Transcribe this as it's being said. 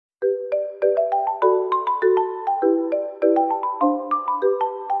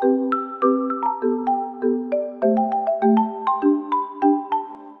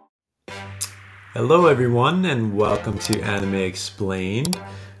Hello everyone and welcome to Anime Explained.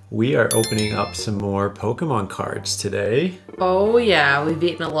 We are opening up some more Pokemon cards today. Oh yeah, we've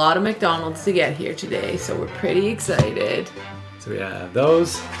eaten a lot of McDonald's to get here today, so we're pretty excited. So we have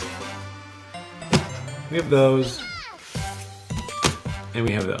those. We have those. And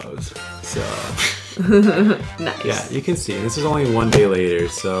we have those. So nice. Yeah, you can see this is only one day later,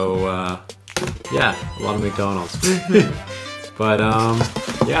 so yeah, a lot of McDonald's. But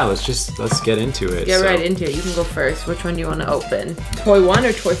yeah, let's get into it. Get right into it. You can go first. Which one do you want to open? Toy 1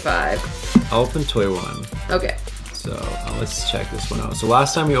 or Toy 5? I'll open Toy 1. Okay. So let's check this one out. So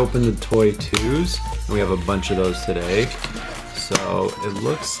last time we opened the Toy 2s, and we have a bunch of those today. So it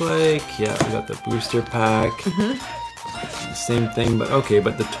looks like, yeah, we got the booster pack. Same thing, but okay,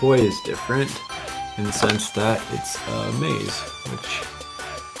 but the toy is different in the sense that it's a maze, which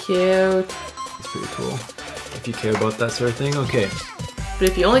cute. is pretty cool. If you care about that sort of thing, okay. But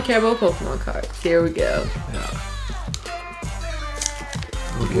if you only care about Pokemon cards, here we go. Yeah.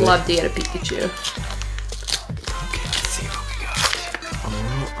 Okay. Love to get a Pikachu. Okay, let's see what we got.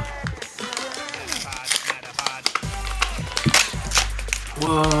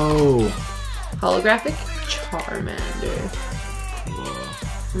 Oh. Whoa. Holographic Charmander. Whoa.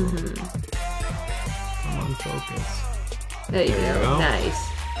 Come on, focus. There you go. Nice.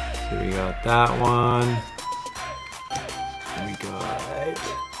 So we got that one. We got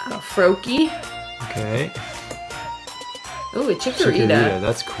Froakie. Okay. Ooh, a Chikorita.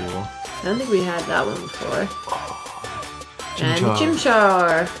 That's cool. I don't think we had that one before. And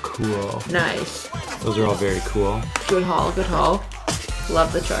Chimchar. a Chimchar. Cool. Nice. Those are all very cool. Good haul, good haul.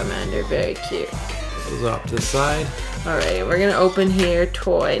 Love the Charmander, very cute. Those are up to the side. Alright, we're gonna open here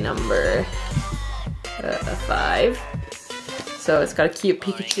toy number 5. So it's got a cute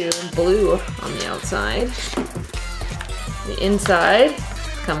Pikachu in blue on the outside. The inside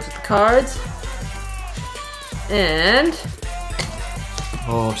comes with the cards. And...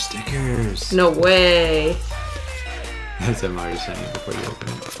 oh, stickers. no way. As I'm already saying before you open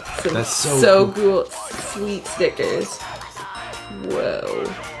it. Some That's so cool. Sweet stickers. Whoa.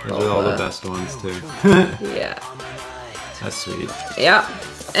 Those are all the best ones too. Yeah. That's sweet. Yeah.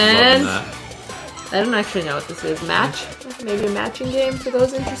 And Loving that. I don't actually know what this is. Match? Maybe a matching game for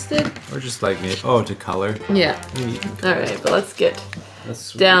those interested? Or just like me. Oh, to color. Yeah. Neat. Alright, but let's get That's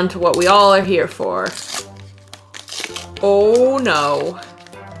sweet. down to what we all are here for. Oh no.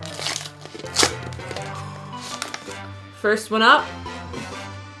 First one up.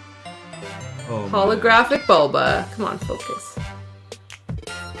 Oh, Holographic Bulba. Come on, focus.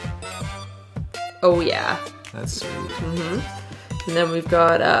 Oh yeah. that's sweet. And then we've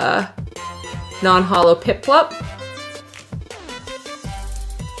got non-holo Piplup.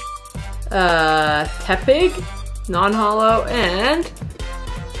 Tepig. Non-holo. And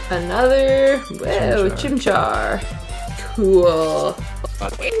another, whoa, Chimchar. Cool.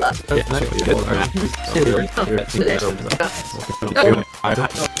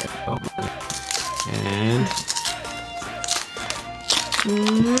 And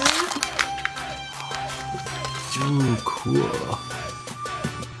ooh, cool.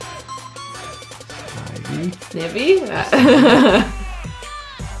 Ivy. Nibby.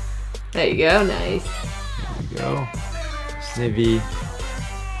 There you go, nice. There we go. Snivy.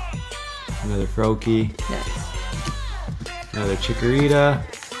 Another Froakie. Nice. Another Chikorita.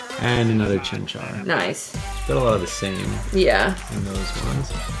 And another Chimchar. Nice. Got a lot of the same Yeah. in those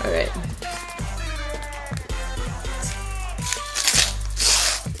ones. Alright.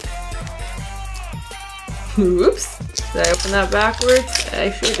 Oops. Did I open that backwards? I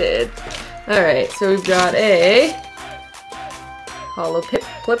sure did. Alright, so we've got a holo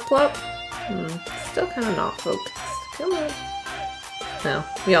Piplup. Still kind of not focused. Come on. No,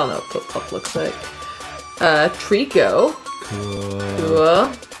 we all know what Piplup looks like. Trico. Cool.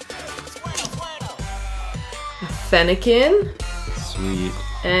 A Fennekin. Sweet.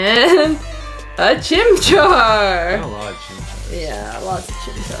 And a Chimchar. Got a lot of Chimchars. Yeah, lots of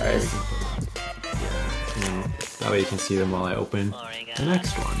Chimchars. Yeah, and that way you can see them while I open the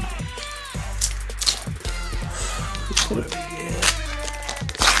next one. What do we get?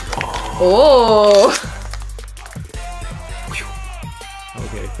 Oh!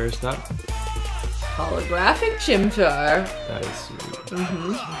 Okay, first up. Holographic Chimchar. That is sweet.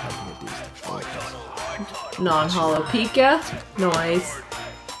 Non-holo Pika. Nice.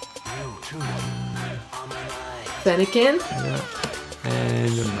 Fennekin. Yeah.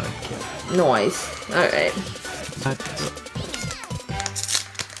 And a Mudkip. Nice. Alright.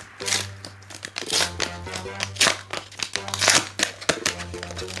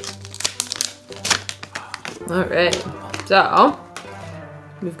 Alright. So,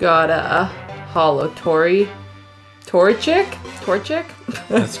 we've got a Hollow Torchic?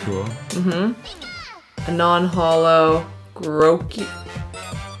 That's cool. A non-hollow Groki?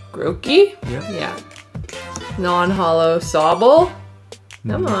 Yeah. Yeah. Non-hollow Sobble.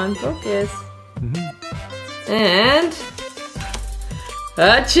 Come on, focus. And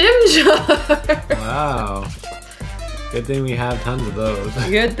a Chimchar. Wow. Good thing we have tons of those.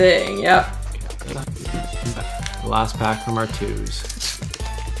 Good thing, yep. Last pack from our 2s.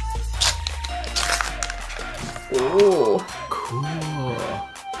 Ooh. Cool.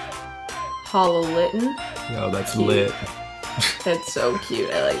 Hollow Litten. Yo, that's Cute. lit. That's so cute.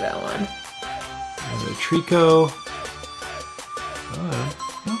 I like that one. Another Trico. Oh,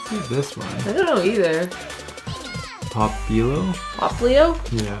 I don't think this one. I don't know either. Popilo? Poplio?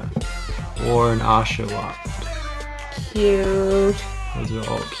 Yeah. Or an Oshawott. Cute. Those are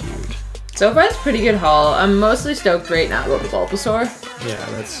all cute. So far, it's a pretty good haul. I'm mostly stoked right now about the Bulbasaur. Yeah,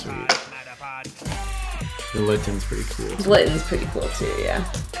 that's sweet. The Litten's pretty cool. Litten's pretty cool too, yeah.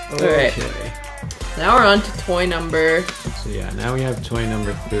 Okay. Alright. Now we're on to toy number... So yeah, now we have toy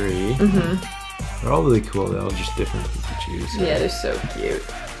number 3. They're all really cool. They're all just different Pikachus. So. Yeah, they're so cute.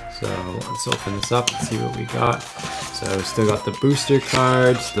 So let's open this up and see what we got. So still got the booster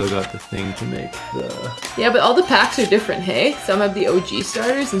card, still got the thing to make the... Yeah, but all the packs are different, hey? Some have the OG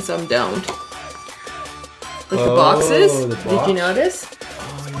starters and some don't. Like the boxes. The Did box? you notice?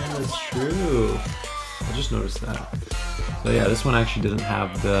 Oh yeah, that's true. I just noticed that. So yeah, this one actually doesn't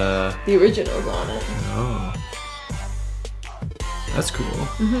have the... The originals on it. Oh. That's cool.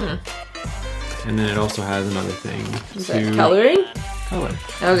 And then it also has another thing Is to that coloring? color.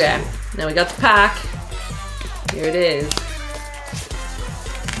 Okay, now we got the pack. Here it is.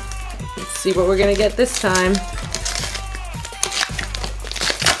 Let's see what we're gonna get this time.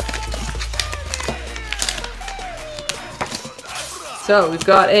 So we've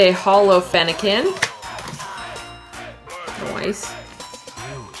got a hollow Fennekin. Nice.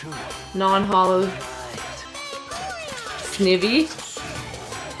 Non-hollow Snivy.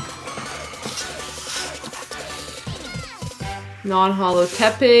 Non-hollow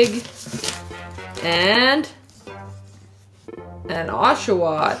Tepig. And an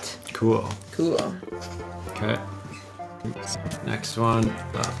Oshawott. Cool. Cool. Okay. Next one.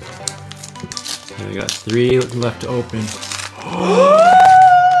 Okay, we got 3 left to open.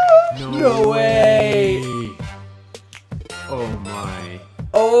 No way. Oh my.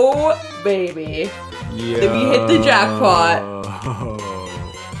 Oh, baby. Yeah. If you hit the jackpot,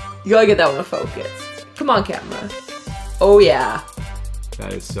 you gotta get that one to focus. Come on, camera. Oh, yeah.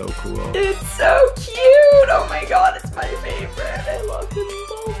 That is so cool. It's so cute. Oh my god, it's my favorite. I love him,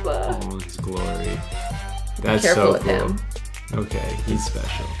 Bulba. Oh, his glory. Be That's careful so with cool. him. Okay, he's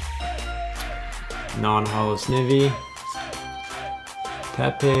special. Non-hollow Snivy.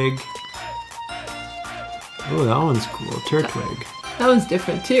 Tepig. Oh, that one's cool. Turtwig. That one's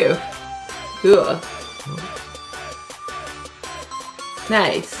different too. Cool.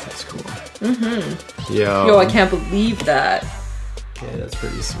 Nice. That's cool. Mm-hmm. Yo. Yo, I can't believe that. Okay, that's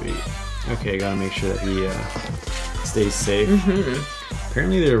pretty sweet. Okay, gotta make sure that he stays safe.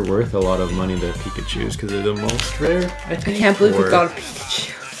 Apparently they're worth a lot of money, the Pikachus, because they're the most rare, I think. I can't believe we got a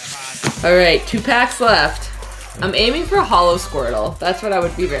Pikachu. Alright, 2 packs left. I'm aiming for a hollow Squirtle. That's what I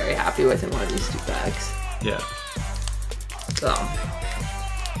would be very happy with in one of these 2 packs. Yeah. So.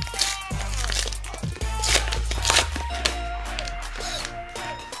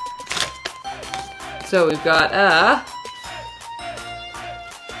 So we've got a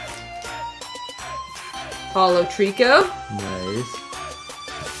hollow Trico, Nice.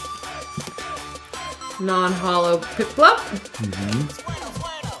 non-hollow Piplup,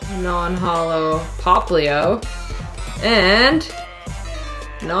 non-hollow Poplio, and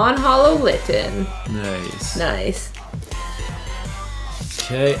non-hollow Litten. Nice. Nice.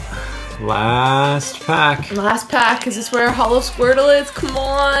 Okay, last pack. Last pack. Is this where a hollow Squirtle is? Come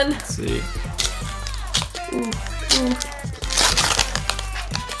on. Let's see.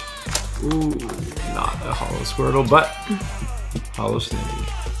 Ooh, not a hollow Squirtle, but hollow Snivy.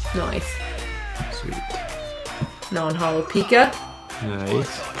 Nice. Sweet. Non-hollow Pika.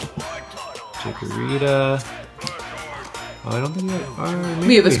 Nice. Chikorita. Oh, I don't think we have. Maybe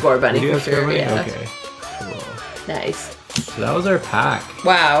We have a score bunny we do for have score sure, bunny? yeah. Okay. Cool. Nice. So that was our pack.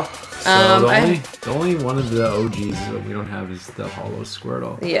 Wow. So the only one of the OGs that we don't have is the hollow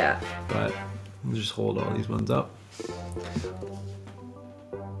Squirtle. Yeah. But we'll just hold all these ones up.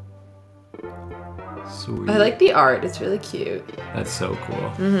 Sweet. I like the art. It's really cute. That's so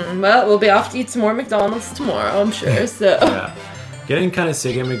cool. Well, we'll be off to eat some more McDonald's tomorrow, I'm sure. So. Yeah. Getting kind of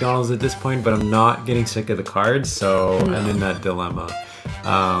sick at McDonald's at this point, but I'm not getting sick of the cards, so I'm in that dilemma.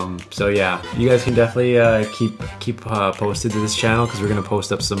 So yeah, you guys can definitely keep posted to this channel because we're gonna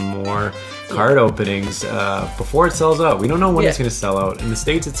post up some more card openings before it sells out. We don't know when it's gonna sell out. In the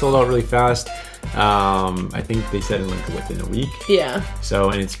States, it sold out really fast. I think they said like within a week. Yeah. So,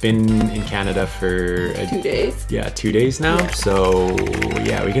 and it's been in Canada for 2 days. Yeah, 2 days now. Yeah. So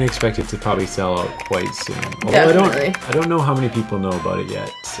yeah, we can expect it to probably sell out quite soon. Although Definitely. I don't know how many people know about it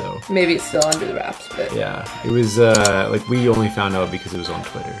yet. So maybe it's still under the wraps, but yeah, it was like we only found out because it was on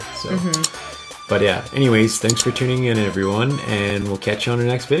Twitter. So, but yeah. Anyways, thanks for tuning in, everyone, and we'll catch you on the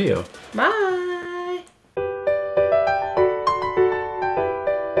next video. Bye.